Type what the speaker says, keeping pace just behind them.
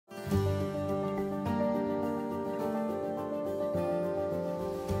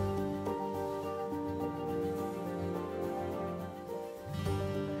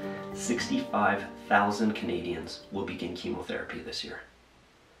65,000 Canadians will begin chemotherapy this year.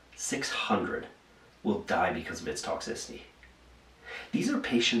 600 will die because of its toxicity. These are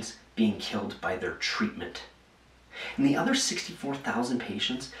patients being killed by their treatment. And the other 64,000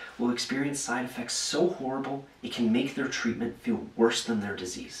 patients will experience side effects so horrible it can make their treatment feel worse than their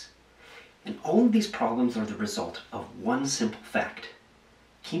disease. And all of these problems are the result of one simple fact.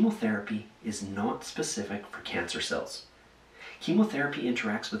 Chemotherapy is not specific for cancer cells. Chemotherapy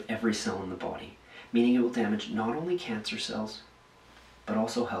interacts with every cell in the body, meaning it will damage not only cancer cells, but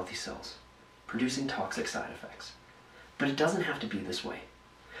also healthy cells, producing toxic side effects. But it doesn't have to be this way.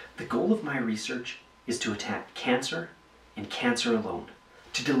 The goal of my research is to attack cancer and cancer alone,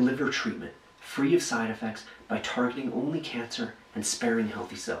 to deliver treatment free of side effects by targeting only cancer and sparing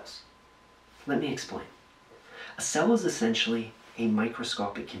healthy cells. Let me explain. A cell is essentially a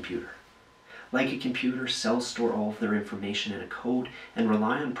microscopic computer. Like a computer, cells store all of their information in a code and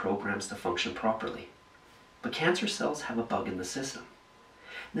rely on programs to function properly. But cancer cells have a bug in the system.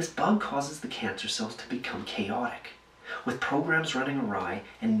 This bug causes the cancer cells to become chaotic. With programs running awry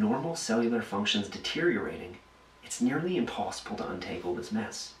and normal cellular functions deteriorating, it's nearly impossible to untangle this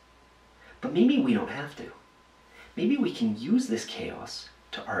mess. But maybe we don't have to. Maybe we can use this chaos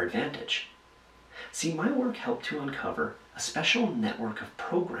to our advantage. See, my work helped to uncover a special network of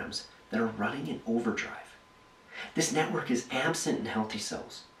programs that are running in overdrive. This network is absent in healthy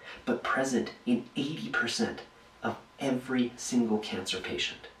cells, but present in 80% of every single cancer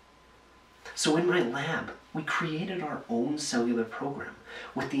patient. So in my lab, we created our own cellular program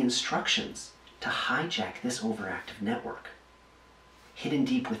with the instructions to hijack this overactive network. Hidden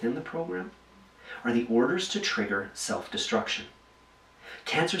deep within the program are the orders to trigger self-destruction.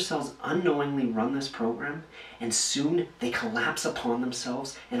 Cancer cells unknowingly run this program, and soon they collapse upon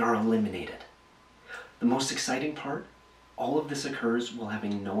themselves and are eliminated. The most exciting part, all of this occurs while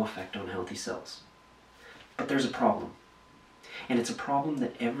having no effect on healthy cells. But there's a problem. And it's a problem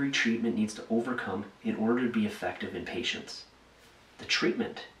that every treatment needs to overcome in order to be effective in patients. The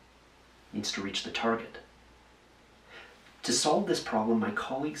treatment needs to reach the target. To solve this problem, my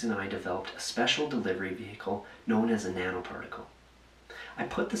colleagues and I developed a special delivery vehicle known as a nanoparticle. I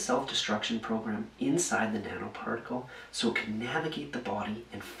put the self-destruction program inside the nanoparticle so it could navigate the body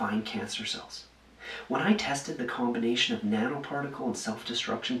and find cancer cells. When I tested the combination of nanoparticle and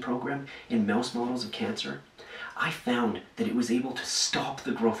self-destruction program in mouse models of cancer, I found that it was able to stop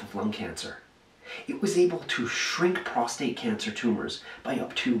the growth of lung cancer. It was able to shrink prostate cancer tumors by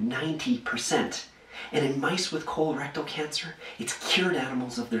up to 90%. And in mice with colorectal cancer, it's cured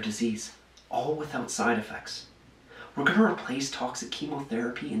animals of their disease, all without side effects. We're going to replace toxic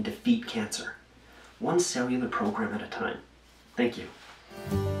chemotherapy and defeat cancer, one cellular program at a time. Thank you.